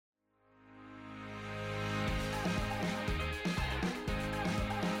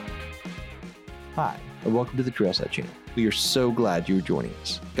Hi, and welcome to the Trailside channel. We are so glad you are joining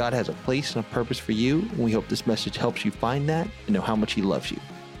us. God has a place and a purpose for you, and we hope this message helps you find that and know how much He loves you.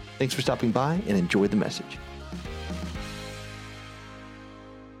 Thanks for stopping by and enjoy the message.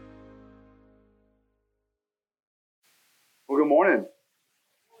 Well, good morning.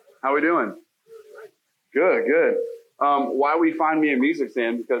 How we doing? Good. Why we find me a music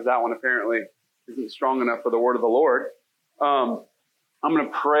stand, because that one apparently isn't strong enough for the word of the Lord. I'm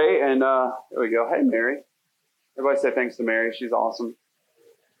going to pray, and there we go. Hey, Mary. Everybody say thanks to Mary. She's awesome.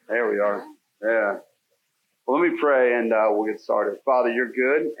 There we are. Yeah. Well, let me pray, and we'll get started. Father, you're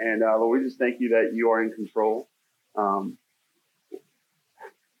good, and Lord, we just thank you that you are in control.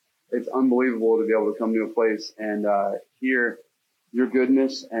 It's unbelievable to be able to come to a place and hear your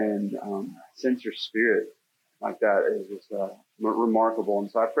goodness and sense your spirit like that is just remarkable. And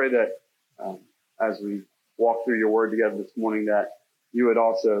so I pray that as we walk through your word together this morning, that you would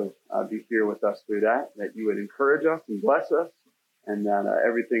also be here with us through that you would encourage us and bless us, and that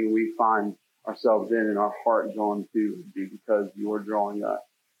everything we find ourselves in our heart drawn to would be because you are drawing us.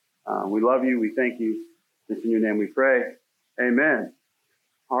 We love you. We thank you. It's in your name we pray. Amen.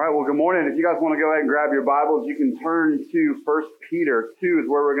 All right, well, good morning. If you guys want to go ahead and grab your Bibles, you can turn to 1 Peter 2 is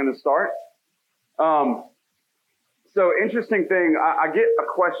where we're going to start. So interesting thing, I get a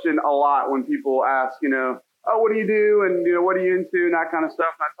question a lot when people ask, oh, what do you do? And, what are you into? And that kind of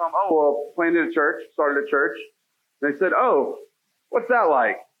stuff. And I tell them, oh, well, planted a church, started a church. And they said, oh, what's that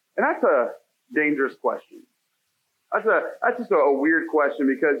like? And that's a dangerous question. That's just a weird question,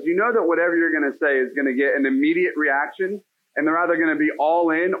 because you know that whatever you're going to say is going to get an immediate reaction, and they're either going to be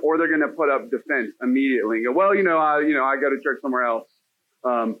all in or they're going to put up defense immediately and go, well, I go to church somewhere else.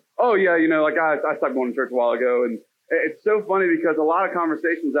 Oh yeah, I stopped going to church a while ago. And it's so funny because a lot of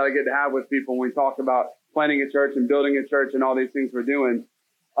conversations that I get to have with people when we talk about planning a church and building a church and all these things we're doing,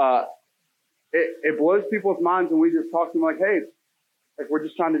 it blows people's minds when we just talk to them like, hey, we're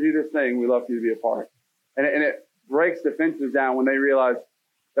just trying to do this thing. We love for you to be a part. And it breaks defenses down when they realize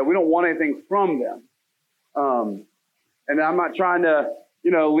that we don't want anything from them. And I'm not trying to,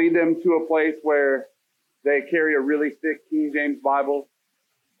 lead them to a place where they carry a really thick King James Bible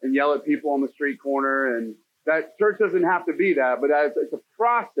and yell at people on the street corner. And that church doesn't have to be that, but it's a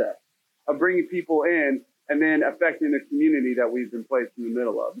process of bringing people in and then affecting the community that we've been placed in the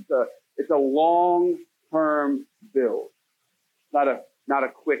middle of. It's a long-term build, not a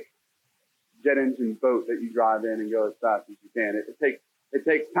quick jet engine boat that you drive in and go as fast as you can. It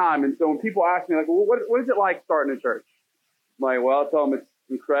takes time. And so when people ask me, well, what is it like starting a church? I'm like, well, I tell them it's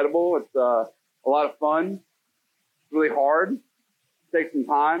incredible. It's a lot of fun. It's really hard. It takes some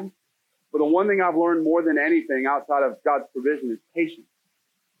time. But the one thing I've learned more than anything outside of God's provision is patience.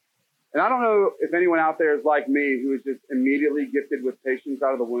 And I don't know if anyone out there is like me, who is just immediately gifted with patience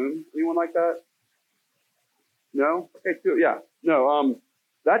out of the womb. Anyone like that? No? Okay, cool. Yeah. No,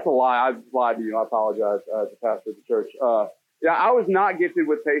 that's a lie. I lied to you. I apologize to the pastor of the church. I was not gifted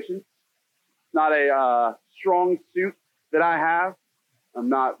with patience. Not a strong suit that I have. I'm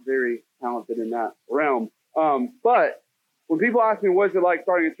not very talented in that realm. But when people ask me, what is it like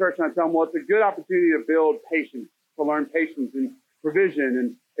starting a church? And I tell them, well, it's a good opportunity to build patience, to learn patience and provision.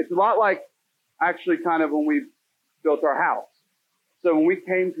 And it's a lot like actually kind of when we built our house. So when we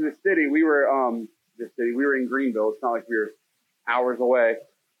came to the city, we were in Greenville. It's not like we were hours away.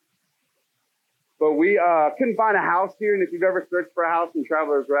 But we couldn't find a house here. And if you've ever searched for a house in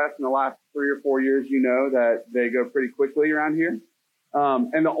Travelers Rest in the last 3 or 4 years, you know that they go pretty quickly around here.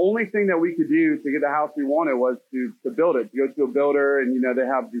 And the only thing that we could do to get the house we wanted was to build it, to go to a builder. And, they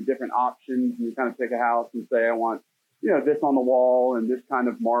have these different options. And you kind of pick a house and say, I want, this on the wall and this kind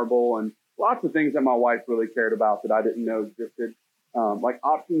of marble and lots of things that my wife really cared about that I didn't know existed. Like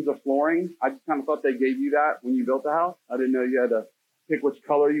options of flooring. I just kind of thought they gave you that when you built the house. I didn't know you had to pick which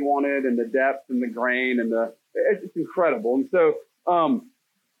color you wanted and the depth and the grain and it's incredible. And so,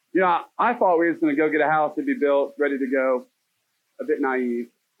 I thought we were just going to go get a house to be built, ready to go. A bit naive.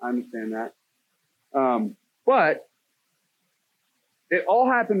 I understand that. But it all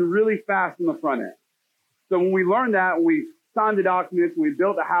happened really fast in the front end. So when we learned that, when we signed the documents, when we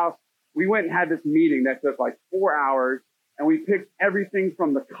built the house, we went and had this meeting that took like 4 hours, and we picked everything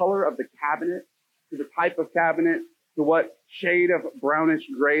from the color of the cabinet to the type of cabinet to what shade of brownish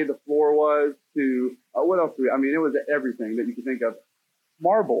gray the floor was to what else? It was everything that you could think of.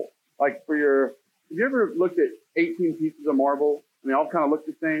 Marble, have you ever looked at 18 pieces of marble and they all kind of look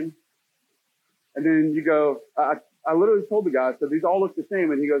the same? And then you go, I literally told the guy, I said, these all look the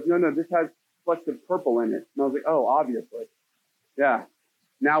same. And he goes, no, this has flecks of purple in it. And I was like, oh, obviously. Yeah.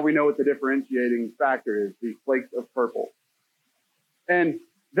 Now we know what the differentiating factor is, the flakes of purple. And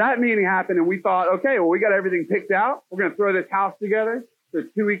that meeting happened, and we thought, okay, well, we got everything picked out. We're going to throw this house together. So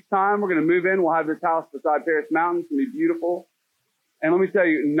 2 weeks' time, we're going to move in. We'll have this house beside Paris Mountain. It's going to be beautiful. And let me tell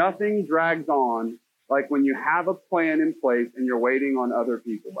you, nothing drags on like when you have a plan in place and you're waiting on other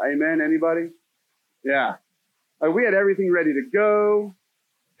people. Amen, anybody? Yeah. Like we had everything ready to go.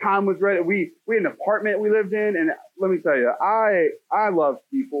 Time was ready. We had an apartment we lived in, and let me tell you, I love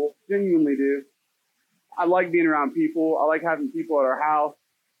people, genuinely do. I like being around people. I like having people at our house.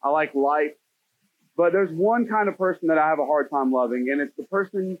 I like life. But there's one kind of person that I have a hard time loving, and it's the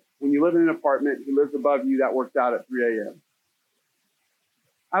person when you live in an apartment who lives above you that works out at 3 a.m.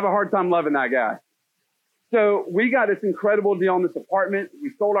 I have a hard time loving that guy. So we got this incredible deal on this apartment.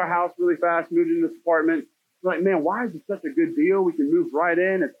 We sold our house really fast, moved into this apartment. We're like, man, why is it such a good deal? We can move right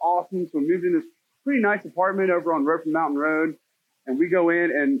in. It's awesome. So we moved in this pretty nice apartment over on Roper Mountain Road. And we go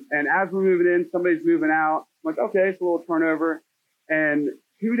in, and as we're moving in, somebody's moving out. I'm like, okay, it's a little turnover. And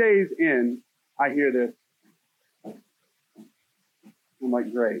 2 days in, I hear this. I'm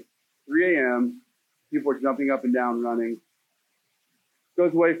like, great. 3 a.m., people are jumping up and down, running.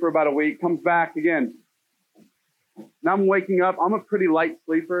 Goes away for about a week, comes back again. Now I'm waking up. I'm a pretty light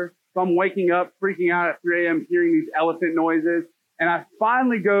sleeper. So I'm waking up, freaking out at 3 a.m., hearing these elephant noises. And I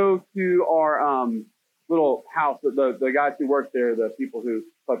finally go to our little house, the guys who work there, the people who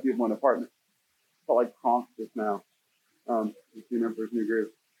put people in apartments. I felt like Kronk just now. You see him for his new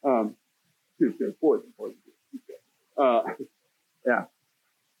group. Yeah. That's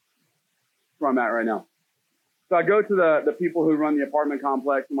where I'm at right now. So I go to the people who run the apartment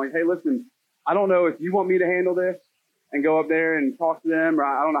complex. I'm like, hey, listen, I don't know if you want me to handle this and go up there and talk to them, or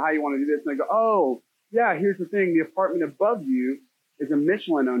I don't know how you want to do this. And they go, oh, yeah, here's the thing. The apartment above you is a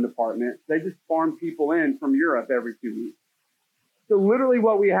Michelin-owned apartment. They just farm people in from Europe every 2 weeks. So literally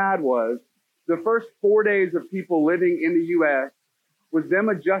what we had was the first 4 days of people living in the U.S. was them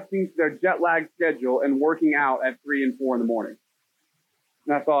adjusting to their jet lag schedule and working out at 3 and 4 in the morning.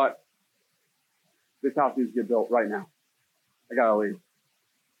 And I thought, this house needs to get built right now. I got to leave.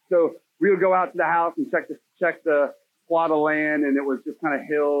 So we would go out to the house and check the plot of land, and it was just kind of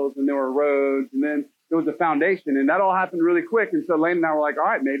hills, and there were roads, and then there was a foundation, and that all happened really quick. And so Lane and I were like, all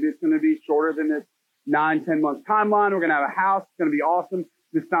right, maybe it's going to be shorter than this 9-10 month timeline. We're going to have a house. It's going to be awesome.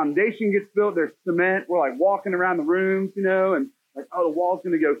 This foundation gets built. There's cement. We're like walking around the rooms, and like, oh, the wall's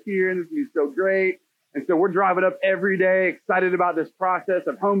going to go here, and this is going to be so great. And so we're driving up every day, excited about this process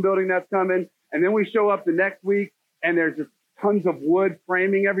of home building that's coming. And then we show up the next week, and there's just tons of wood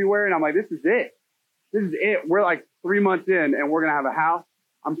framing everywhere. And I'm like, this is it. This is it. We're like 3 months in, and we're going to have a house.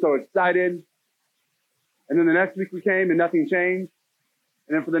 I'm so excited. And then the next week we came, and nothing changed.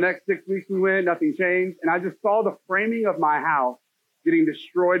 And then for the next 6 weeks we went, nothing changed. And I just saw the framing of my house getting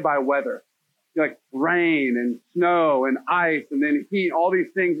destroyed by weather, like rain and snow and ice and then heat, all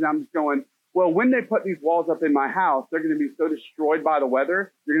these things. And I'm just going, well, when they put these walls up in my house, they're going to be so destroyed by the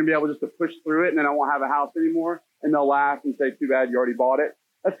weather, you're going to be able just to push through it, and then I won't have a house anymore. And they'll laugh and say, too bad, you already bought it.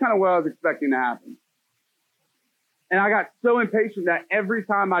 That's kind of what I was expecting to happen. And I got so impatient that every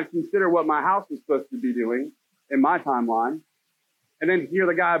time I'd consider what my house was supposed to be doing in my timeline, and then hear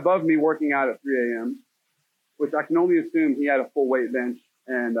the guy above me working out at 3 a.m., which I can only assume he had a full weight bench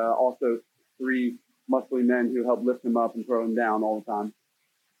and also 3 muscly men who helped lift him up and throw him down all the time.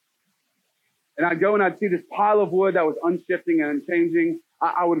 And I'd go and I'd see this pile of wood that was unshifting and unchanging.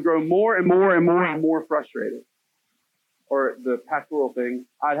 I would grow more and more and more and more frustrated. Or the pastoral thing,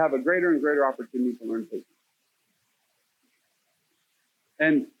 I'd have a greater and greater opportunity to learn patience.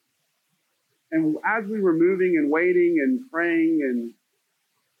 And as we were moving and waiting and praying and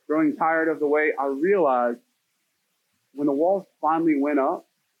growing tired of the wait, I realized when the walls finally went up,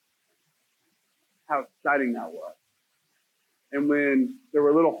 how exciting that was. And when there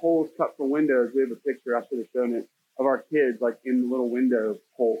were little holes cut for windows, we have a picture, I should have shown it, of our kids like in the little window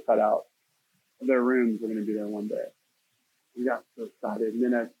hole cut out of their rooms. We're going to be there one day. We got so excited. And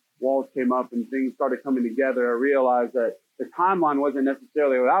then as walls came up and things started coming together, I realized that the timeline wasn't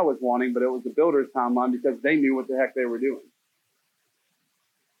necessarily what I was wanting, but it was the builder's timeline because they knew what the heck they were doing.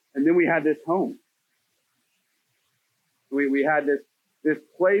 And then we had this home. We had this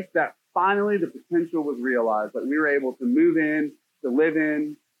place that finally the potential was realized. Like we were able to move in, to live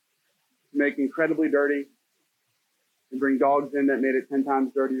in, to make incredibly dirty, and bring dogs in that made it 10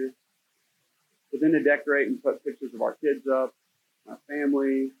 times dirtier. But then to decorate and put pictures of our kids up, my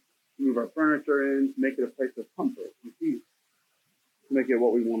family, to move our furniture in, to make it a place of comfort and peace, to make it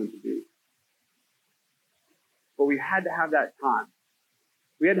what we wanted to be. But we had to have that time.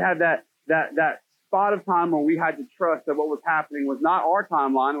 We had to have that spot of time where we had to trust that what was happening was not our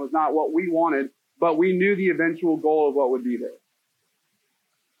timeline, it was not what we wanted, but we knew the eventual goal of what would be there.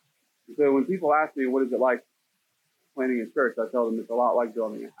 So when people ask me, what is it like planning a church, I tell them it's a lot like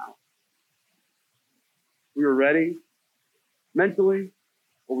building a house. We were ready mentally,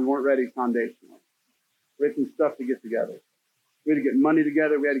 but we weren't ready foundationally. We had some stuff to get together. We had to get money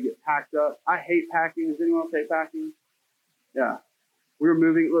together. We had to get packed up. I hate packing. Does anyone else hate packing? Yeah. We were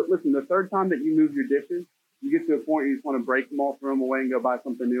moving. Listen, the third time that you move your dishes, you get to a point where you just want to break them all, throw them away, and go buy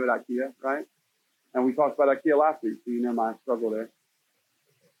something new at IKEA, right? And we talked about IKEA last week, so you know my struggle there.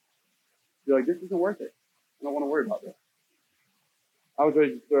 You're like, this isn't worth it. I don't want to worry about this. I was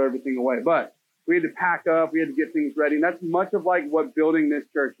ready to throw everything away. But we had to pack up. We had to get things ready. And that's much of like what building this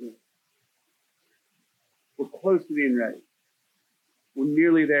church is. We're close to being ready. We're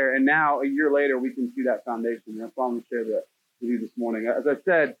nearly there. And now, a year later, we can see that foundation. And that's why I'm going to share that with you this morning. As I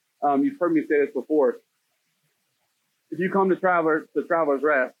said, you've heard me say this before. If you come to Travelers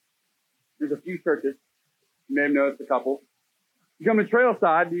Rest, there's a few churches. You may have noticed a couple. You come to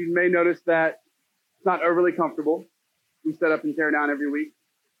Trailside, you may notice that it's not overly comfortable. We set up and tear down every week.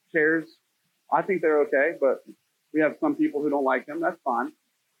 Chairs, I think they're okay, but we have some people who don't like them. That's fine.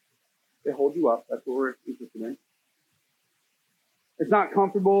 They hold you up. That's what we're interested in. It's not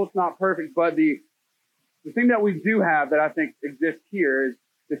comfortable. It's not perfect. But the thing that we do have that I think exists here is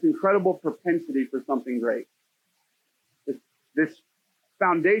this incredible propensity for something great. This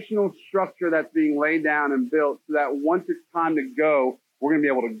foundational structure that's being laid down and built so that once it's time to go, we're going to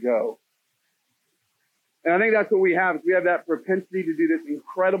be able to go. And I think that's what we have. We have that propensity to do this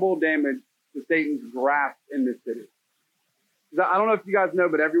incredible damage to Satan's grasp in this city. I don't know if you guys know,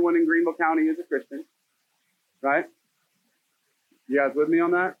 but everyone in Greenville County is a Christian, right? You guys with me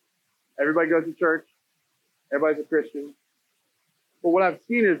on that? Everybody goes to church. Everybody's a Christian. But what I've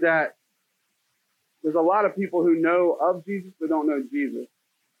seen is that there's a lot of people who know of Jesus but don't know Jesus.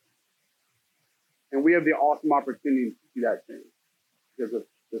 And we have the awesome opportunity to see that change because of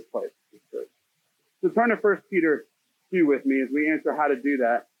this place, this church. So turn to 1 Peter 2 with me as we answer how to do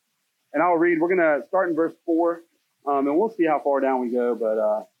that. And I'll read. We're going to start in verse 4, and we'll see how far down we go,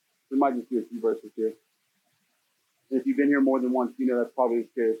 but we might just do a few verses here. And if you've been here more than once, you know that's probably the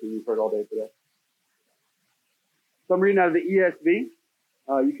scariest thing you've heard all day today. So I'm reading out of the ESV.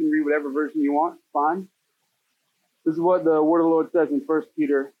 You can read whatever version you want. Fine. This is what the word of the Lord says in 1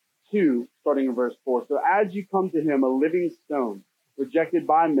 Peter 2, starting in verse 4. So as you come to him, a living stone, rejected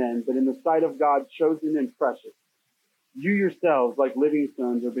by men, but in the sight of God, chosen and precious, you yourselves, like living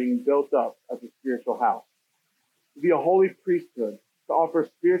stones, are being built up as a spiritual house, to be a holy priesthood, to offer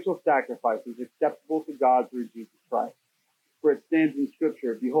spiritual sacrifices acceptable to God through Jesus Christ. For it stands in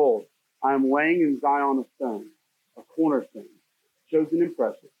Scripture, behold, I am laying in Zion a stone, a cornerstone, chosen and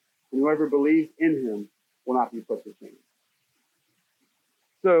precious, and whoever believes in him will not be put to shame.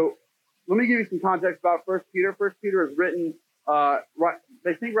 So let me give you some context about 1 Peter. 1 Peter is written,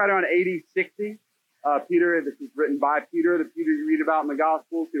 they think right around 80, 60. Peter, this is written by Peter, the Peter you read about in the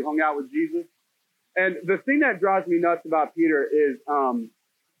Gospels who hung out with Jesus. And the thing that drives me nuts about Peter is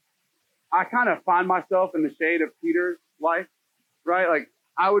I kind of find myself in the shade of Peter's life, right? Like,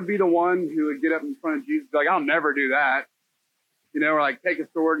 I would be the one who would get up in front of Jesus and be like, I'll never do that. You know, or like take a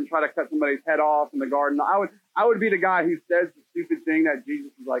sword and try to cut somebody's head off in the garden. I would be the guy who says the stupid thing that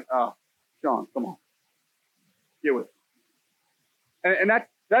Jesus is like, oh, Sean, come on, get with it. And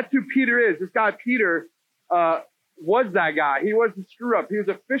that's who Peter is. This guy Peter was that guy. He was the screw up. He was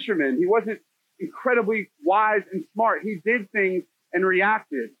a fisherman. He wasn't incredibly wise and smart. He did things and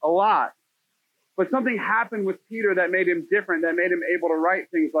reacted a lot. But something happened with Peter that made him different, that made him able to write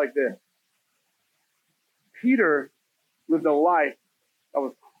things like this. Peter lived a life that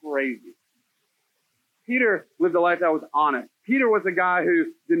was crazy. Peter lived a life that was honest. Peter was a guy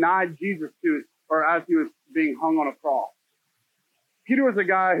who denied Jesus as he was being hung on a cross. Peter was a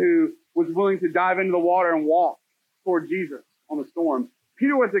guy who was willing to dive into the water and walk toward Jesus on the storm.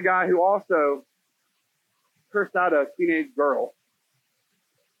 Peter was a guy who also cursed out a teenage girl.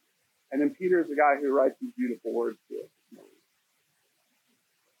 And then Peter is the guy who writes these beautiful words to us.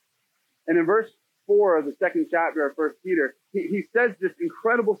 And in verse 4 of the second chapter of 1 Peter, he says this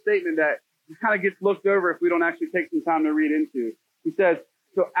incredible statement that just kind of gets looked over if we don't actually take some time to read into. He says,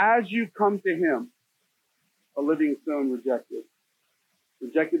 so as you come to him, a living stone rejected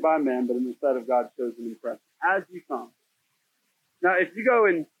by men, but in the sight of God chosen and precious. As you come. Now, if you go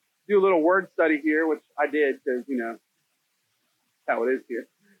and do a little word study here, which I did because, you know, that's how it is here.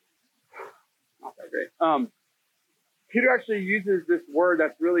 Not that great. Peter actually uses this word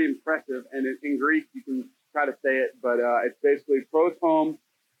that's really impressive, and in Greek you can try to say it, but it's basically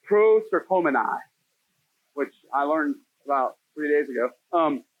proserpomenai, which I learned about 3 days ago.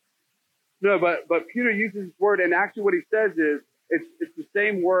 But Peter uses this word, and actually what he says is it's the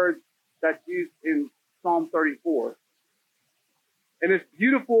same word that's used in Psalm 34. And this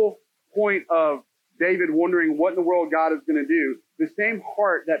beautiful point of David wondering what in the world God is going to do, the same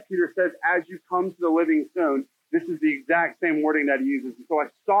heart that Peter says, as you come to the living stone, this is the exact same wording that he uses. And so I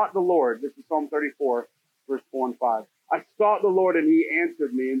sought the Lord. This is Psalm 34, verse 4 and 5. I sought the Lord, and he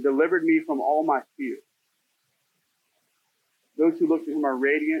answered me and delivered me from all my fears. Those who look to him are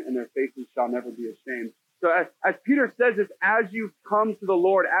radiant, and their faces shall never be ashamed. So as Peter says this, as you come to the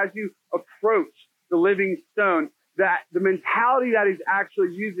Lord, as you approach the living stone, that the mentality that he's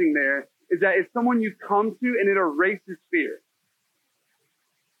actually using there is that it's someone you come to and it erases fear.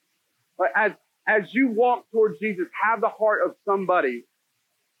 But as you walk towards Jesus, have the heart of somebody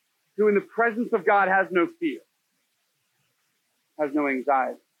who in the presence of God has no fear, has no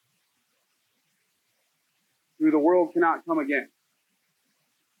anxiety, who the world cannot come again.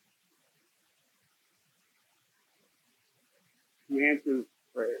 Who answers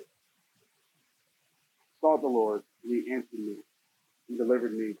prayers. Sought the Lord, and he answered me and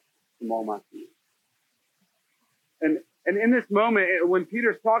delivered me from all my fears. And in this moment, when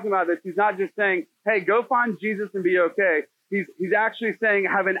Peter's talking about this, he's not just saying, hey, go find Jesus and be okay. He's actually saying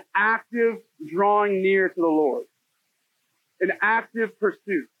have an active drawing near to the Lord, an active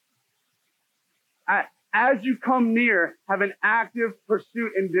pursuit. As you come near, have an active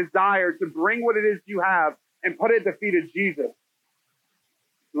pursuit and desire to bring what it is you have and put it at the feet of Jesus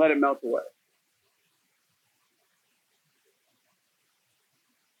and let it melt away.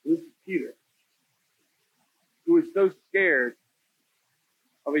 This is Peter, who was so scared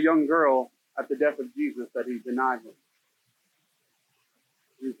of a young girl at the death of Jesus that he denied him.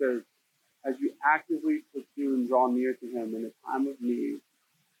 He says, as you actively pursue and draw near to him in a time of need,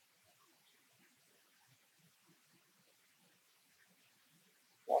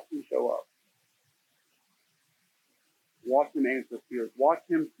 watch him show up. Watch him answer prayers. Watch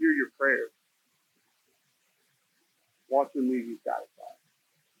him hear your prayers. Watch him leave you satisfied.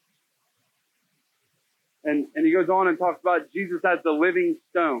 And he goes on and talks about Jesus as the living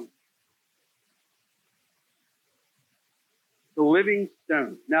stone. The living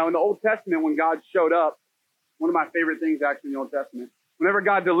stone. Now, in the Old Testament, when God showed up, one of my favorite things actually in the Old Testament, whenever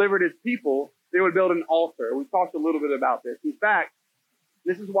God delivered his people, they would build an altar. We talked a little bit about this. In fact,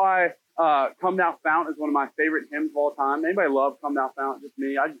 this is why Come Thou Fount is one of my favorite hymns of all time. Anybody love Come Thou Fount? Just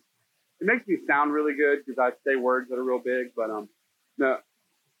me. It makes me sound really good because I say words that are real big, but no.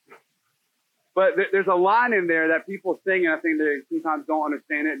 But there's a line in there that people sing, and I think they sometimes don't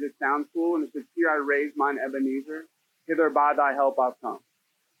understand it. It just sounds cool, and it says, "Here I raise mine Ebenezer, hither by thy help I've come."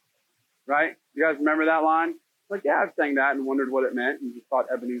 Right? You guys remember that line? Like, yeah, I've sang that and wondered what it meant, and just thought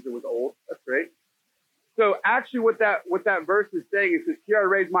Ebenezer was old. That's great. So actually what that verse is saying, it says, "Here I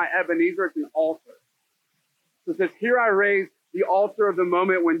raise my Ebenezer," it's an altar. So it says, "Here I raise the altar of the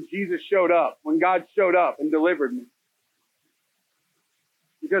moment when Jesus showed up, when God showed up and delivered me.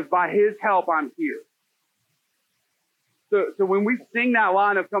 Because by his help, I'm here." So when we sing that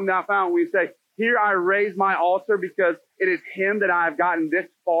line of Come Thou Fount, we say, "Here I raise my altar because it is him that I have gotten this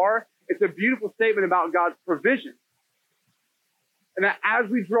far." It's a beautiful statement about God's provision. And that as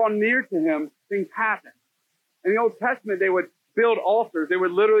we draw near to him, things happen. In the Old Testament, they would build altars. They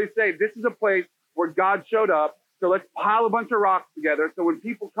would literally say, this is a place where God showed up, so let's pile a bunch of rocks together. So when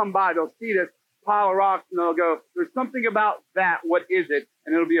people come by, they'll see this pile of rocks and they'll go, there's something about that. What is it?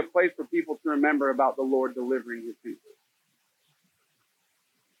 And it'll be a place for people to remember about the Lord delivering his people.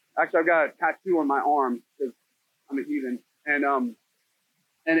 Actually, I've got a tattoo on my arm because I'm a heathen. And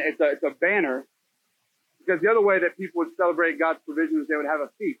it's a banner, because the other way that people would celebrate God's provision is they would have a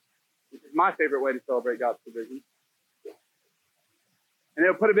feast, which is my favorite way to celebrate God's provision. And they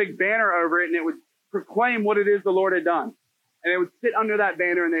would put a big banner over it, and it would proclaim what it is the Lord had done. And they would sit under that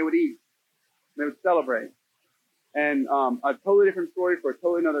banner and they would eat. They would celebrate. And a totally different story for a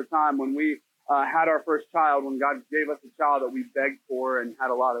totally another time, when we had our first child, when God gave us a child that we begged for and had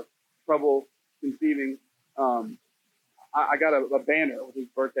a lot of trouble conceiving, I got a banner with his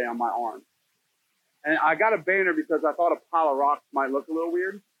birthday on my arm. And I got a banner because I thought a pile of rocks might look a little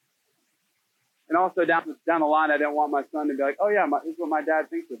weird. And also down the line, I didn't want my son to be like, oh yeah, this is what my dad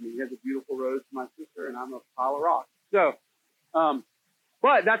thinks of me. He has a beautiful rose for my sister, and I'm a pile of rocks. So,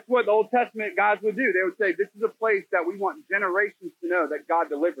 but that's what the Old Testament guys would do. They would say, this is a place that we want generations to know that God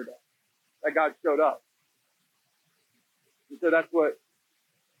delivered us, that God showed up. And so that's what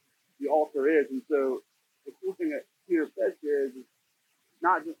the altar is. And so the cool thing that Peter says here is it's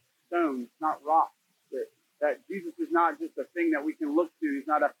not just stones, not rocks. That Jesus is not just a thing that we can look to. He's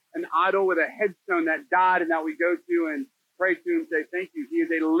not an idol with a headstone that died and that we go to and pray to and say thank you. He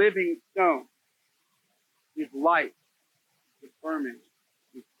is a living stone. He's light. He's affirming.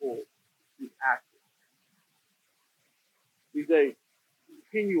 He's full. He's active. He's a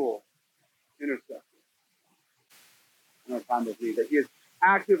continual intercessor. No time to believe that he is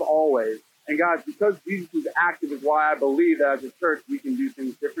active always. And guys, because Jesus is active is why I believe that as a church we can do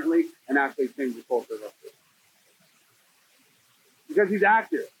things differently and actually change the culture of our church. Because he's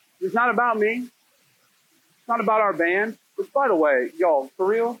active. It's not about me. It's not about our band. Which, by the way, y'all, for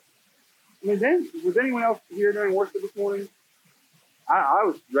real, I mean, was anyone else here during worship this morning? I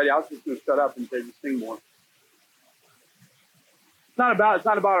was ready. I was just going to shut up and say, just sing more. It's not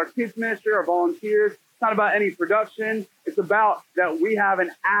about our kids ministry, our volunteers. It's not about any production. It's about that we have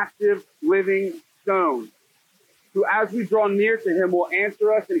an active, living stone who, as we draw near to him, will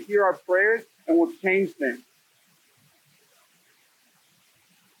answer us and hear our prayers and will change things.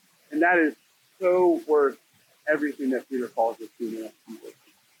 And that is so worth everything that Peter calls us to in the next few weeks.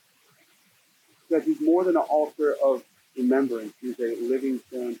 Because he's more than an altar of remembrance. He's a living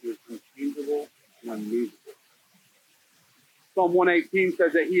stone who is unchangeable and unmovable. Psalm 118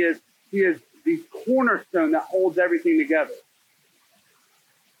 says that he is the cornerstone that holds everything together.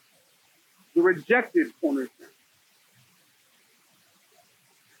 The rejected cornerstone.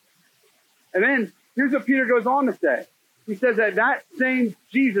 And then here's what Peter goes on to say. He says that same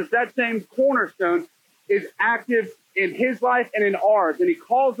Jesus, that same cornerstone is active in his life and in ours. And he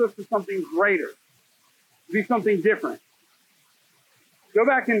calls us to something greater, to be something different. Go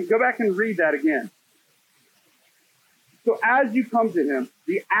back and read that again. So as you come to him,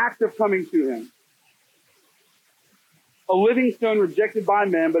 the act of coming to him, a living stone rejected by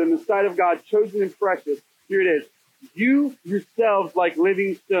men, but in the sight of God, chosen and precious, here it is. You yourselves, like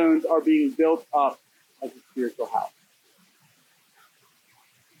living stones, are being built up as a spiritual house.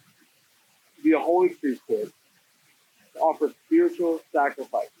 To be a holy priesthood, to offer spiritual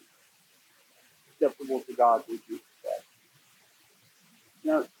sacrifices, acceptable to God through Jesus Christ.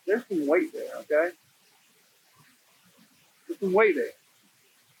 Now, there's some weight there, okay? There's some weight there.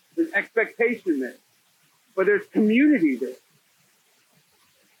 There's expectation there. But there's community there.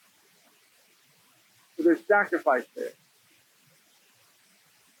 So there's sacrifice there.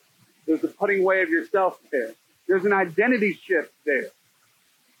 There's the putting away of yourself there. There's an identity shift there.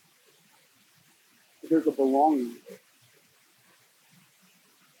 But there's a belonging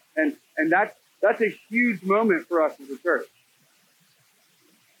there. And that's a huge moment for us as a church.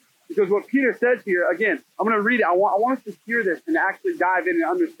 Because what Peter says here, again, I'm going to read it. I want us to hear this and actually dive in and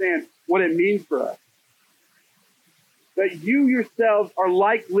understand what it means for us. That you yourselves are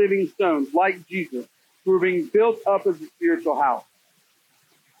like living stones, like Jesus, who are being built up as a spiritual house.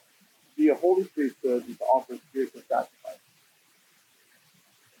 To be a holy priesthood and to offer spiritual sacrifice.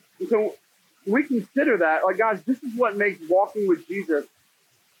 And so when we consider that, like, guys, this is what makes walking with Jesus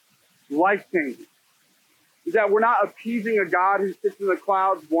life-changing. Is that we're not appeasing a God who sits in the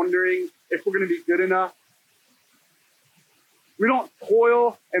clouds wondering if we're going to be good enough. We don't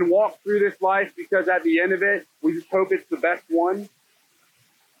toil and walk through this life because at the end of it, we just hope it's the best one.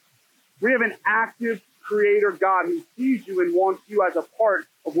 We have an active creator God who sees you and wants you as a part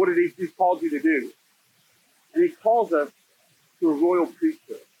of what it is he's called you to do. And he calls us to a royal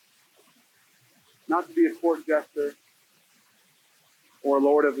priesthood. Not to be a court jester or a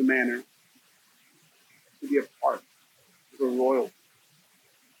lord of the manor. To be a part of a royalty.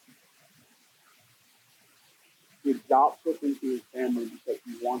 He adopts us into his family because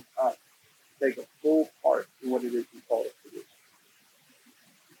he wants us to take a full part in what it is he called us to do.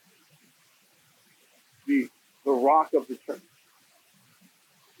 Be the rock of the church.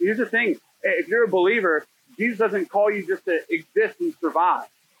 Here's the thing. If you're a believer, Jesus doesn't call you just to exist and survive.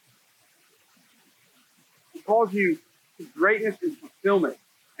 He calls you to greatness and fulfillment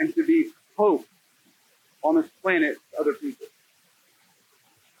and to be hope on this planet to other people.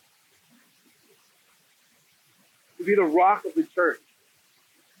 To be the rock of the church.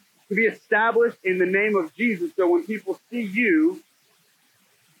 To be established in the name of Jesus so when people see you,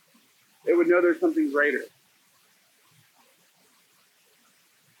 they would know there's something greater.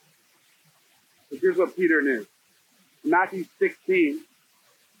 So here's what Peter knew. In Matthew 16,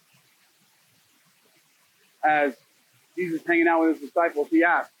 as Jesus hanging out with his disciples, he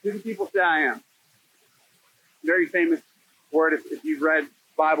asked, who do people say I am? Very famous word. If you've read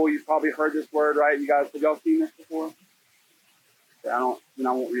Bible, you've probably heard this word, right? You guys, have y'all seen this before? I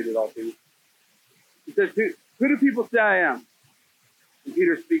won't read it all to you. He says, who do people say I am? And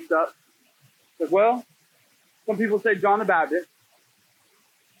Peter speaks up. He says, well, some people say John the Baptist.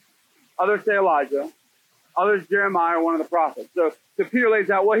 Others say Elijah. Others Jeremiah or one of the prophets. So Peter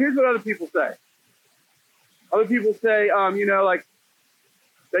lays out, well, here's what other people say. Other people say,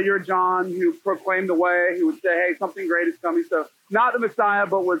 that you're John who proclaimed the way, who would say, hey, something great is coming. So not the Messiah,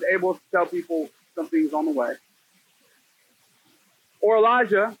 but was able to tell people something's on the way. Or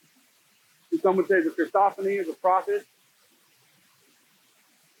Elijah, who some would say is a Christophany, is a prophet.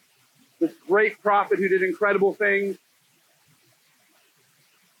 This great prophet who did incredible things,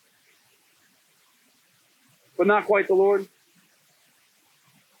 but not quite the Lord.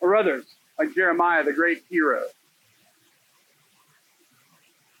 Or others, like Jeremiah, the great hero.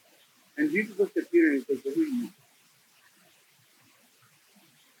 And Jesus looked at Peter and he says, "So who are you?"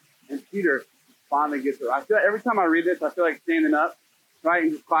 And Peter finally gets it. I feel like every time I read this, I feel like standing up, right,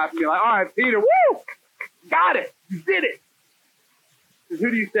 and just clapping, and be like, "All right, Peter, woo! Got it! You did it!" He says, "Who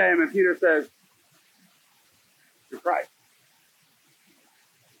do you say I am?" And Peter says, "You're Christ,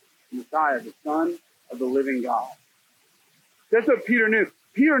 the Messiah, the Son of the living God." That's what Peter knew.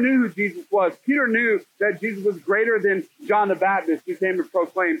 Peter knew who Jesus was. Peter knew that Jesus was greater than John the Baptist, who came to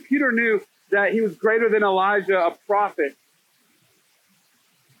proclaim. Peter knew that he was greater than Elijah, a prophet.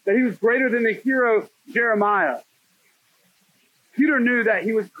 That he was greater than the hero Jeremiah. Peter knew that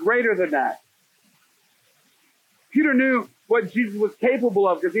he was greater than that. Peter knew what Jesus was capable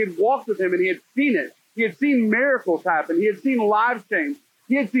of because he had walked with him and he had seen it. He had seen miracles happen. He had seen lives change.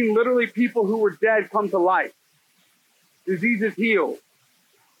 He had seen literally people who were dead come to life. Diseases healed.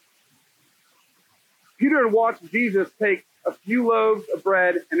 Peter had watched Jesus take a few loaves of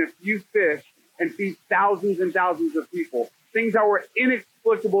bread and a few fish and feed thousands and thousands of people. Things that were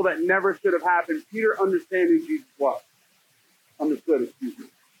inexplicable that never should have happened. Peter understood who Jesus was.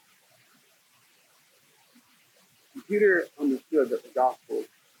 Peter understood that the gospel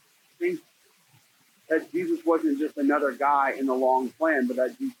changed. That Jesus wasn't just another guy in the long plan, but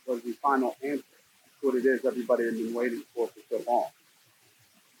that Jesus was the final answer to what it is everybody had been waiting for so long.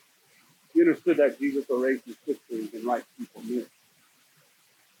 He understood that Jesus erases history and writes people new.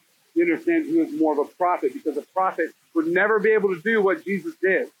 He understands he was more of a prophet because a prophet would never be able to do what Jesus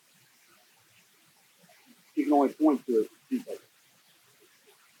did. He can only point to it.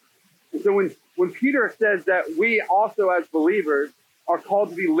 And so when Peter says that we also as believers are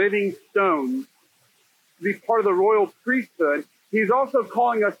called to be living stones, to be part of the royal priesthood, he's also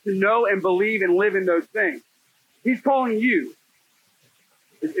calling us to know and believe and live in those things. He's calling you.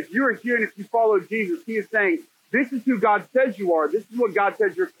 If you're here and if you follow Jesus, he is saying, this is who God says you are. This is what God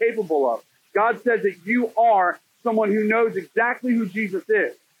says you're capable of. God says that you are someone who knows exactly who Jesus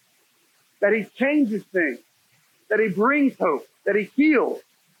is. That he changes things. That he brings hope. That he heals.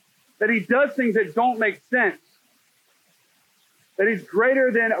 That he does things that don't make sense. That he's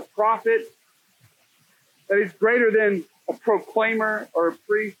greater than a prophet. That he's greater than a proclaimer or a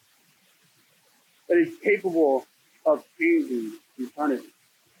priest. That he's capable of changing eternity.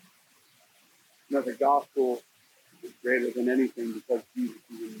 And that the gospel is greater than anything because Jesus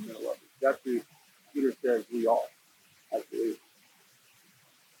is in the middle of it. That's who Peter says we are, as believers.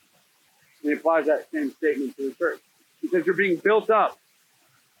 And he applies that same statement to the church. He says you're being built up.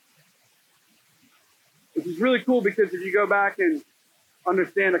 Which is really cool because if you go back and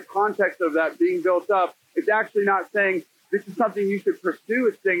understand the context of that being built up, it's actually not saying this is something you should pursue.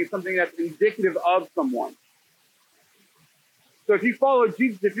 It's saying it's something that's indicative of someone. So if you follow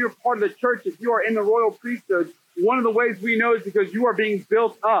Jesus, if you're part of the church, if you are in the royal priesthood, one of the ways we know is because you are being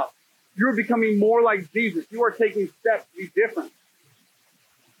built up. You're becoming more like Jesus. You are taking steps to be different.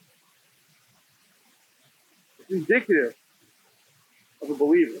 It's indicative of a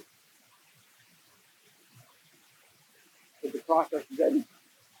believer. But the process is ending.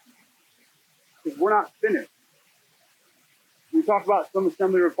 Because we're not finished. We talked about some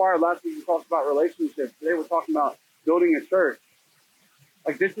assembly required. Last week we talked about relationships. Today we're talking about building a church.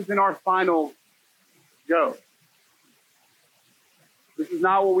 Like this isn't our final go. This is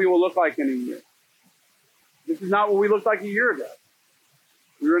not what we will look like in a year. This is not what we looked like a year ago.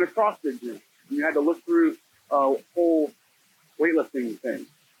 We were in a CrossFit gym. And you had to look through a whole weightlifting thing.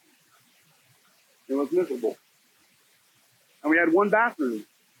 It was miserable. And we had one bathroom.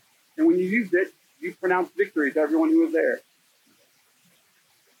 And when you used it, you pronounced victory to everyone who was there.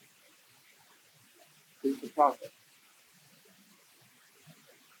 This is the process.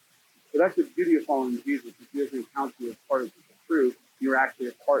 So that's the beauty of following Jesus. If he doesn't count you as part of the truth, you're actually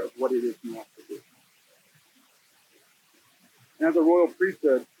a part of what it is he wants to do. And as a royal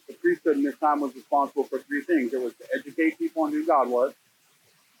priesthood, the priesthood in this time was responsible for three things. It was to educate people on who God was.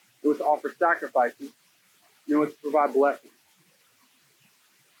 It was to offer sacrifices. And it was to provide blessings.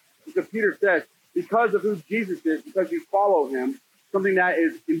 Because Peter says, because of who Jesus is, because you follow him, something that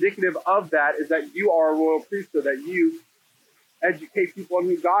is indicative of that is that you are a royal priesthood, that you educate people on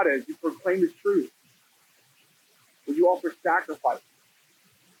who God is. You proclaim his truth. That you offer sacrifice.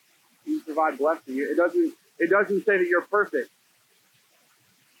 You provide blessing. It doesn't say that you're perfect.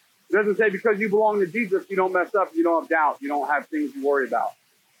 It doesn't say because you belong to Jesus, you don't mess up, you don't have doubt, you don't have things you worry about.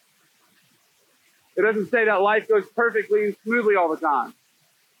 It doesn't say that life goes perfectly and smoothly all the time,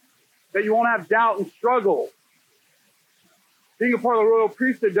 that you won't have doubt and struggle. Being a part of the royal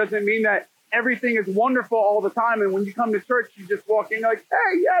priesthood doesn't mean that everything is wonderful all the time, and when you come to church, you just walk in like,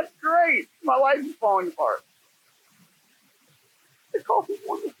 hey, yes, great, my life is falling apart. It's also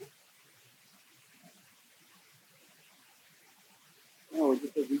wonderful. No, it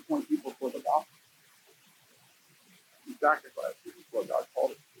just says we point people toward the gospel. We sacrifice, which is what God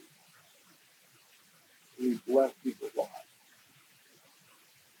called us to. We bless people's lives.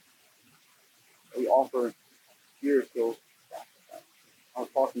 We offer spiritual sacrifice. I was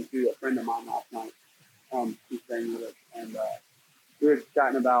talking to a friend of mine last night, who's staying with us, and we were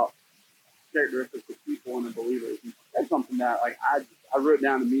chatting about characteristics of people and the believers. And that's something that I wrote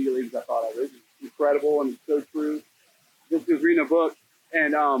down immediately because I thought it was incredible and it's so true. Just was reading a book,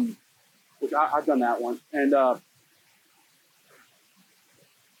 and which I've done that once, and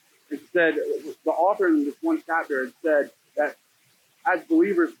it said, the author in this one chapter had said that as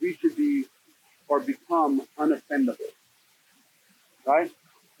believers we should be or become unoffendable, right?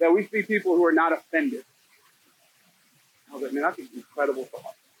 That we see people who are not offended. I was like, man, that's an incredible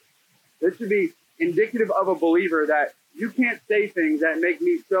thought. This should be indicative of a believer that you can't say things that make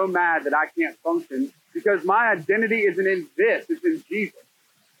me so mad that I can't function because my identity isn't in this, it's in Jesus.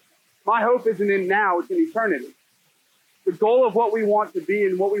 My hope isn't in now, it's in eternity. The goal of what we want to be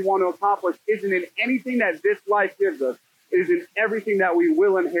and what we want to accomplish isn't in anything that this life gives us. It is in everything that we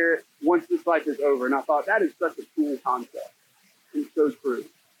will inherit once this life is over. And I thought that is such a cool concept and so true.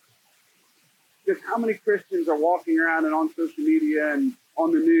 Because how many Christians are walking around and on social media and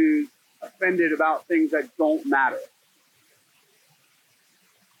on the news offended about things that don't matter?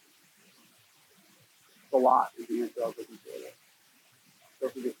 It's a lot is the answer I was looking for.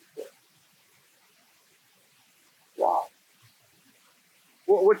 Wow.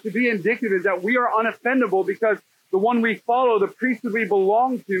 Well, what should be indicative is that we are unoffendable because the one we follow, the priesthood we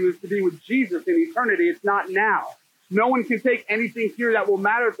belong to, is to be with Jesus in eternity. It's not now. No one can take anything here that will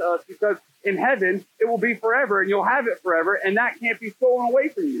matter to us because in heaven, it will be forever and you'll have it forever and that can't be stolen away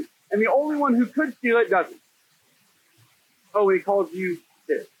from you. And the only one who could steal it doesn't. Oh, and he calls you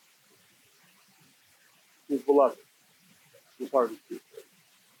his. His beloved. His part of his priesthood.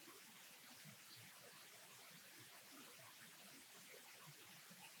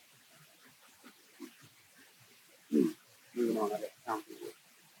 Moving on, I got counting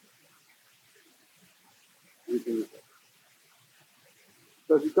here.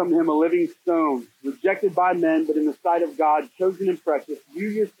 So as you come to him, a living stone, rejected by men, but in the sight of God, chosen and precious, you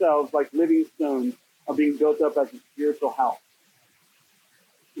yourselves, like living stones, are being built up as a spiritual house.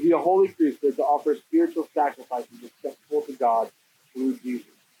 To be a holy priesthood, to offer spiritual sacrifices acceptable to God through Jesus.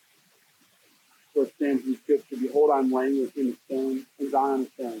 So it stands in Scripture, behold, I am laying within a stone, and Zion a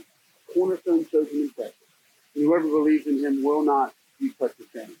stone, cornerstone chosen and precious. And whoever believes in him will not be put to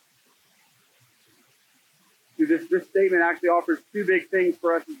shame. See, this statement actually offers two big things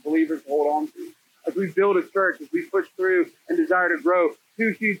for us as believers to hold on to. As we build a church, as we push through and desire to grow, two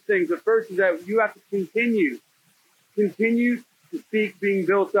huge things. The first is that you have to continue to seek being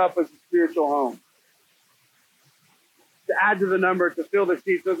built up as a spiritual home. To add to the number, to fill the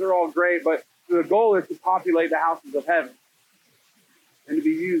seats, those are all great, but the goal is to populate the houses of heaven and to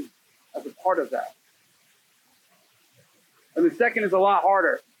be used as a part of that. And the second is a lot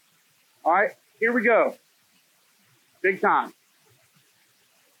harder. All right, here we go. Big time.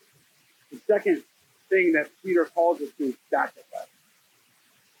 The second thing that Peter calls us to is sacrifice.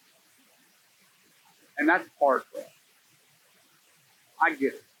 And that's hard for us. I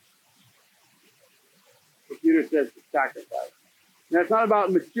get it. But Peter says to sacrifice. And it's not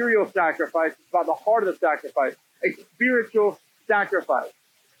about material sacrifice, it's about the heart of the sacrifice, a spiritual sacrifice.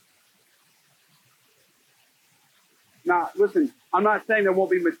 Now, listen, I'm not saying there won't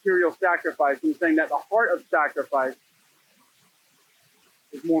be material sacrifice. I'm saying that the heart of sacrifice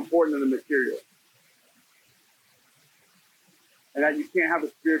is more important than the material. And that you can't have a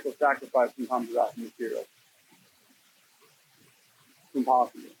spiritual sacrifice sometimes without the material. It's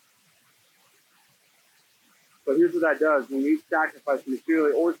impossible. But here's what that does. When we sacrifice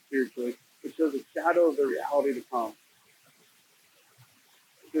materially or spiritually, it shows a shadow of the reality to come.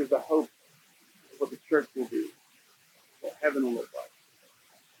 There's the hope of what the church will be, what heaven will look like.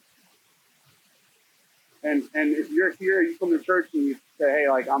 And if you're here, you come to church and you say, hey,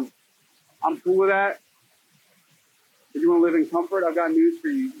 like I'm cool with that. If you want to live in comfort, I've got news for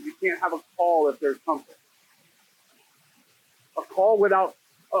you. You can't have a call if there's comfort. A call without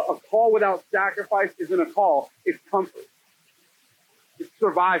sacrifice isn't a call. It's comfort. It's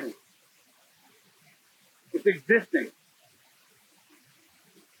surviving. It's existing.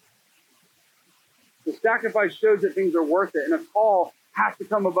 The sacrifice shows that things are worth it, and a call has to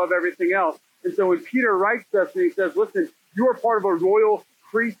come above everything else. And so when Peter writes to us and he says, listen, you are part of a royal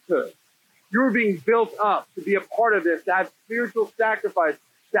priesthood. You're being built up to be a part of this, to have spiritual sacrifice,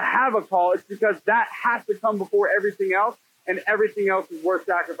 to have a call. It's because that has to come before everything else, and everything else is worth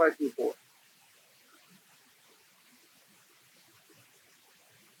sacrificing for.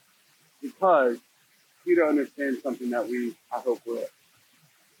 Because Peter understands something that I hope, will.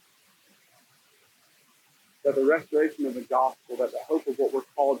 That the restoration of the gospel, that the hope of what we're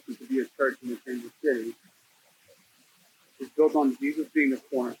called to be a church in the Kansas City, is built on Jesus being the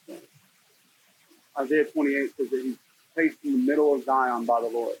cornerstone. Isaiah 28 says that he's placed in the middle of Zion by the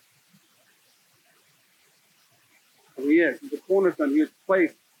Lord. And he is. He's the cornerstone. He is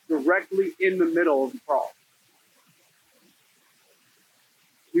placed directly in the middle of the cross.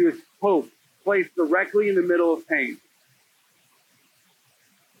 He was hope placed directly in the middle of pain.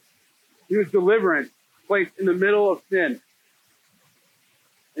 He was deliverance placed in the middle of sin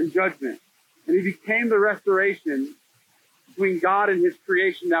and judgment. And he became the restoration between God and his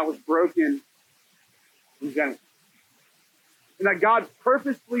creation that was broken in Genesis. And that God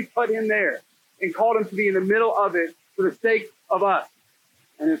purposefully put him there and called him to be in the middle of it for the sake of us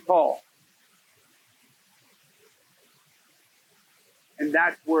and his call. And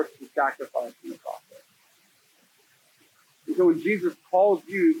that's worth the sacrifice in the process. And so when Jesus calls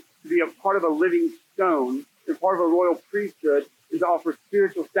you to be a part of a living stone, and part of a royal priesthood, is to offer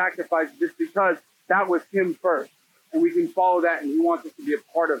spiritual sacrifice just because that was him first. And we can follow that, and he wants us to be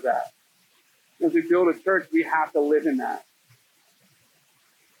a part of that. As we build a church, we have to live in that.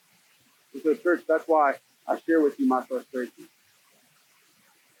 And so, church, that's why I share with you my frustration.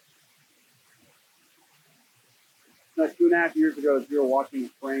 Now, 2.5 years ago, as we were watching a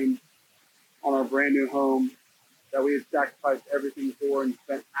frame on our brand new home that we had sacrificed everything for and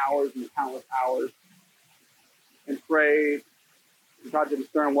spent hours and countless hours and prayed and tried to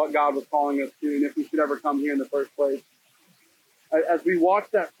discern what God was calling us to and if we should ever come here in the first place. As we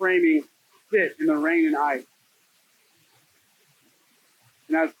watched that framing sit in the rain and ice,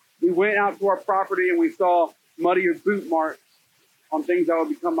 and as we went out to our property and we saw muddy or boot marks on things that would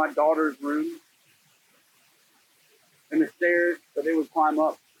become my daughter's room and the stairs that they would climb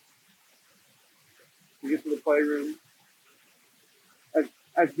up to get to the playroom.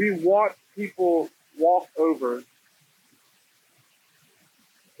 As we watched people walk over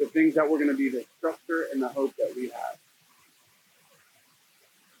the things that were going to be the structure and the hope that we have,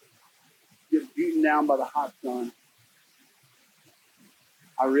 get beaten down by the hot sun,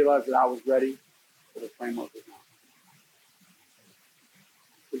 I realized that I was ready for the framework was not.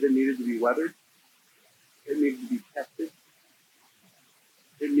 Because it needed to be weathered. It needed to be tested.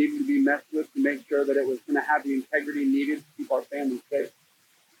 It needed to be messed with to make sure that it was going to have the integrity needed to keep our family safe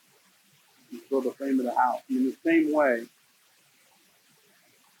and build the frame of the house. And in the same way,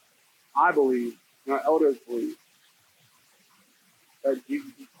 I believe, and our elders believe, that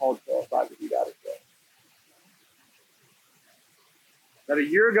Jesus is called to us to do that as well. That a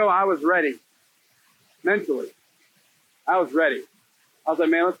year ago I was ready, mentally. I was ready. I was like,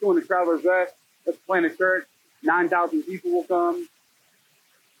 man, let's go into Travelers Rest. Let's plant a church. 9,000 people will come.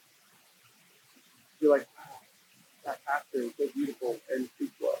 You're like, wow, that pastor is so beautiful and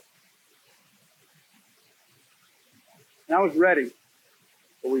speaks to us. And I was ready,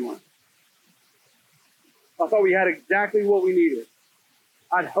 but we weren't. I thought we had exactly what we needed.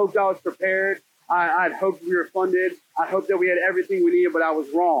 I'd hoped I was prepared. I'd hoped we were funded. I hoped that we had everything we needed, but I was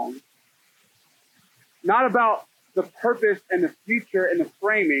wrong. Not about the purpose and the future and the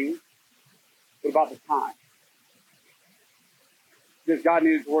framing, but about the time. Because God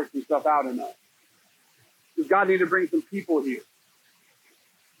needed to work some stuff out in us. Because God needed to bring some people here.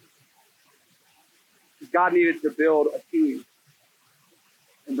 Because God needed to build a team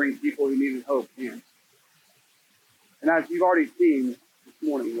and bring people who needed hope in. And as you've already seen this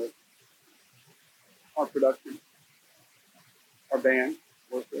morning with our production, our band,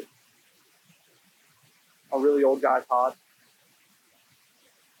 worship, our really old guy, Todd,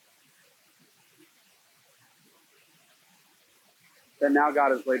 that now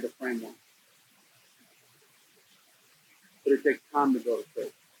God has laid the framework. But it takes time to build a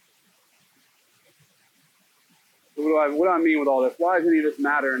church. So what do I mean with all this? Why does any of this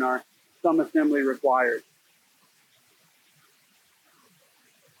matter in our some assembly required?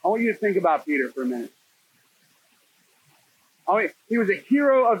 I want you to think about Peter for a minute. He was a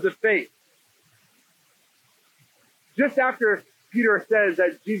hero of the faith. Just after Peter says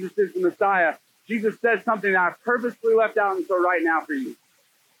that Jesus is the Messiah, Jesus says something that I purposely left out until right now for you.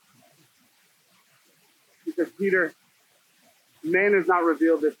 He says, Peter, man has not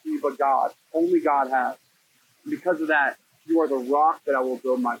revealed this to you, but God. Only God has. And because of that, you are the rock that I will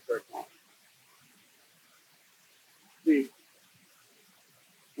build my church on. See,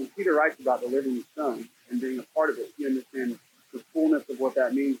 when Peter writes about the living stone and being a part of it, he understands the fullness of what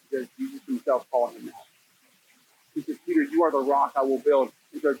that means because Jesus himself called him that. He says, Peter, you are the rock I will build.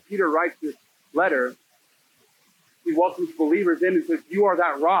 And so Peter writes this letter. He welcomes believers in and says, you are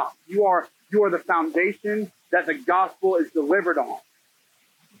that rock. You are the foundation that the gospel is delivered on.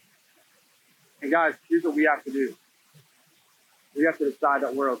 And guys, here's what we have to do. We have to decide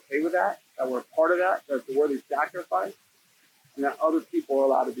that we're okay with that we're a part of that it's a worthy sacrifice, and that other people are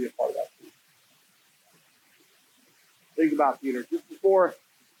allowed to be a part of that too. Think about Peter. Just before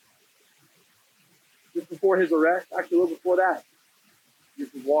his arrest, actually a little before that,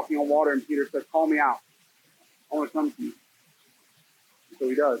 Jesus was walking on water, and Peter said, call me out. I want to come to you. And so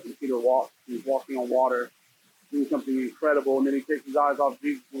he does. And Peter walks. He's walking on water, doing something incredible, and then he takes his eyes off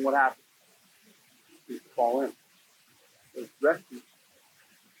Jesus, and what happens? He falls in. There's rescue.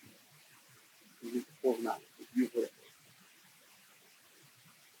 And Jesus pulls him out. It's beautiful.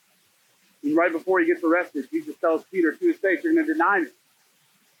 And right before he gets arrested, Jesus tells Peter to his face, you're going to deny me.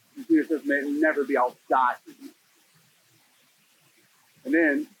 And Peter says, may it never be, I'll die for you. And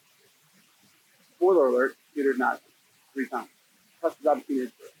then, spoiler alert, Peter denies him 3 times. Cusses out a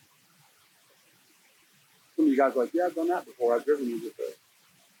teenage girl. Some of you guys are like, yeah, I've done that before. I've driven you with it.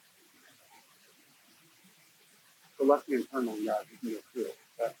 So let's be internal, guys. We can go through it.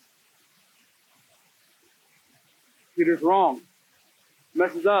 Okay? Peter's wrong.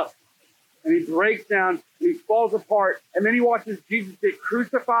 Messes up. And he breaks down, and he falls apart, and then he watches Jesus get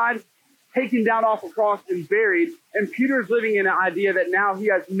crucified, taken down off a cross, and buried, and Peter's living in an idea that now he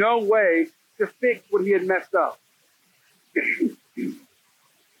has no way to fix what he had messed up. And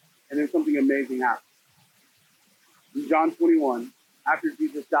then something amazing happens. In John 21, after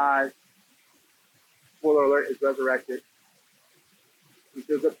Jesus dies, spoiler alert, is resurrected, he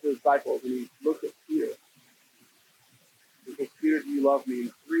goes up to his disciples, and he looks at Peter. He says, Peter, do you love me?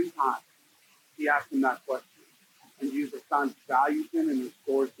 And 3 times, he asked him that question. And Jesus values him and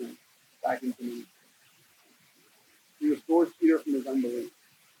restores him back into me. He restores Peter from his unbelief.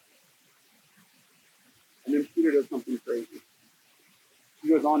 And then Peter does something crazy. He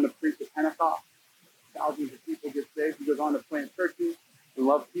goes on to preach at Pentecost. Thousands of people get saved. He goes on to plant churches and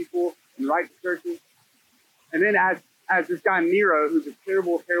love people and write churches. And then as this guy Nero, who's a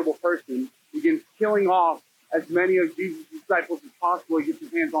terrible, terrible person, begins killing off as many of Jesus' disciples as possible, he gets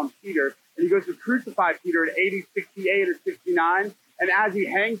his hands on Peter. And he goes to crucify Peter at AD 68 or 69. And as he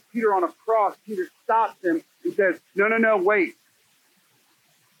hangs Peter on a cross, Peter stops him and says, no, wait.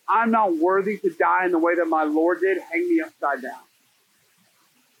 I'm not worthy to die in the way that my Lord did. Hang me upside down.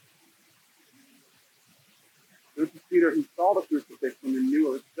 This is Peter who saw the crucifixion and knew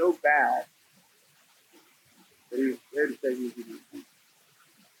it was so bad that he was scared to say he was even innocent.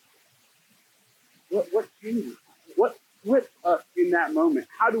 What changes? What flips us in that moment?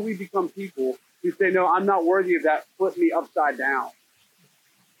 How do we become people who say, no, I'm not worthy of that, flip me upside down?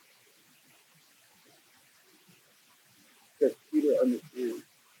 Because Peter understands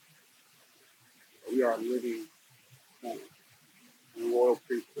that we are a living man, a royal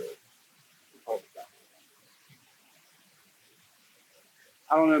priesthood.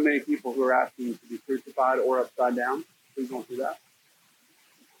 I don't know many people who are asking to be crucified or upside down. Please don't do that.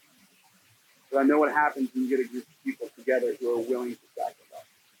 But I know what happens when you get a group of people together who are willing to sacrifice,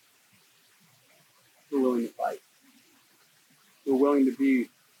 who are willing to fight, who are willing to be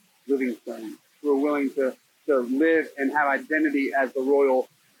living stones, who are willing to live and have identity as the royal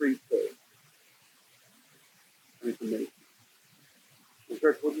priesthood. And it's amazing. In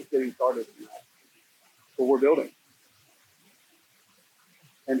church, we're just getting started in that. But we're building.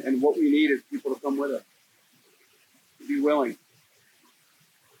 And what we need is people to come with us, to be willing, to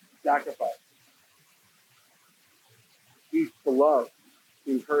sacrifice, to love,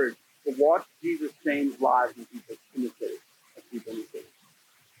 to encourage, to watch Jesus change lives in people in the city, of people in the city.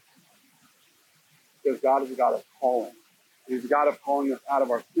 Because God is a God of calling. He's a God of calling us out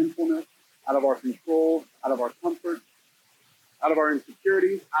of our sinfulness, out of our control, out of our comfort, out of our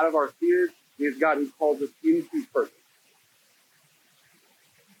insecurities, out of our fears. He is God who calls us into purpose.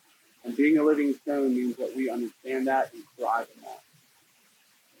 And being a living stone means that we understand that and thrive in that.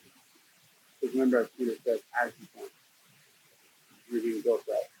 Because remember, as Peter says, as you come, you're being built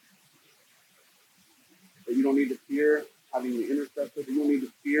up. But you don't need to fear having the intercessor. You don't need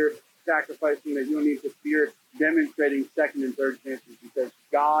to fear sacrificing. That you don't need to fear demonstrating second and third chances, because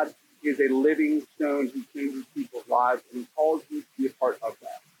God is a living stone who changes people's lives, and he calls you to be a part of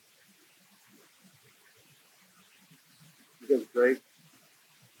that. Because grace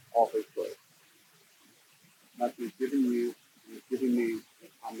offers grace. Nothing is given you, and it's giving me the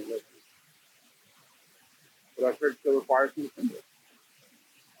time to live. But our church still requires some assembly.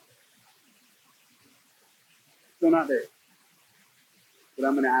 Still not there. But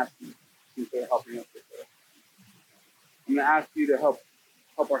I'm going to ask you, since they're helping us get there. I'm going to ask you to help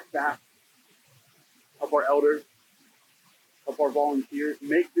our staff, help our elders, help our volunteers.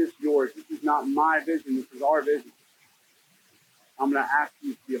 Make this yours. This is not my vision. This is our vision. I'm going to ask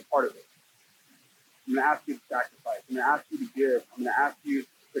you to be a part of it. I'm going to ask you to sacrifice. I'm going to ask you to give. I'm going to ask you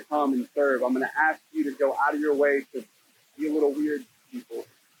to come and serve. I'm going to ask you to go out of your way to be a little weird to people.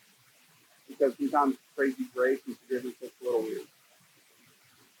 Because sometimes crazy grace and forgiveness is a little weird.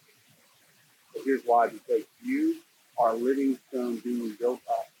 But here's why. Because you are a living stone being built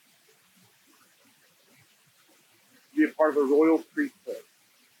up. Be a part of a royal priesthood.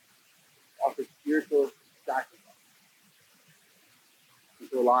 Offer spiritual sacrifice. And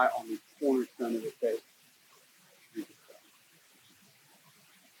to rely on the cornerstone of the faith. Jesus Christ.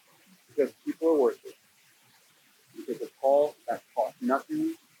 Because people are worth it. Because a call that costs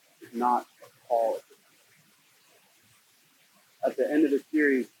nothing is not a call. At the end of the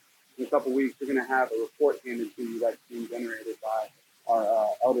series, in a couple weeks, we're going to have a report handed to you that's being generated by our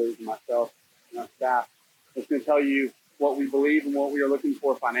elders and myself and our staff. It's going to tell you what we believe and what we are looking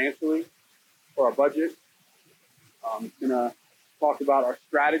for financially for our budget. It's going to talk about our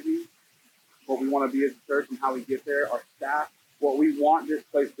strategy, what we want to be as a church and how we get there, our staff, what we want this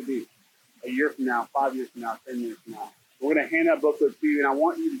place to be a year from now, 5 years from now, 10 years from now. We're going to hand that booklet to you, and I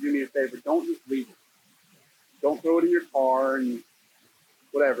want you to do me a favor. Don't just leave it. Don't throw it in your car and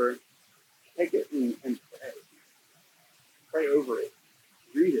whatever. Take it and pray. Pray over it.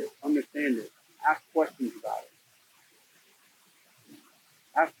 Read it. Understand it. Ask questions about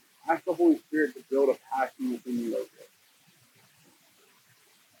it. Ask the Holy Spirit to build a passion within you over it.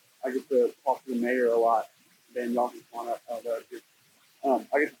 I get to talk to the mayor a lot. Ben, y'all can come on up.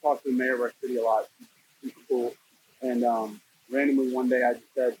 I get to talk to the mayor of our city a lot. He's super cool. And randomly one day I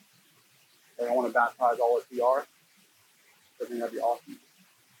just said, like, I want to baptize all of PR. I think that'd be awesome.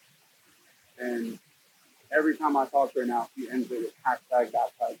 And every time I talk to her now, she ends it with #baptize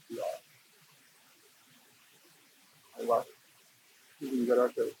PR. I love it. She's going to go to our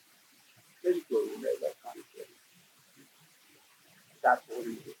church. Basically, we made that kind of shit. That's what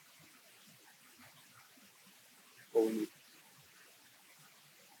we need. What we need.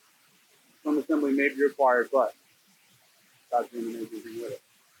 Some assembly may be required, but God's doing an amazing thing with it.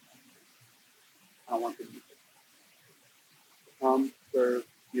 I don't want to be it. Come, serve,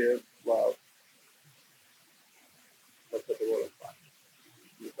 give, love. Let's put the Lord on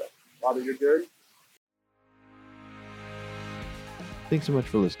fire. Father, you're good. Thanks so much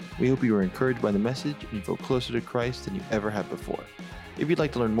for listening. We hope you were encouraged by the message and you feel closer to Christ than you ever have before. If you'd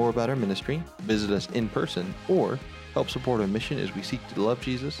like to learn more about our ministry, visit us in person, or help support our mission as we seek to love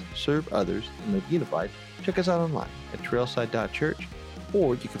Jesus, serve others, and live unified, check us out online at trailside.church,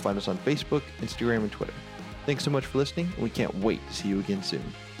 or you can find us on Facebook, Instagram, and Twitter. Thanks so much for listening, and we can't wait to see you again soon.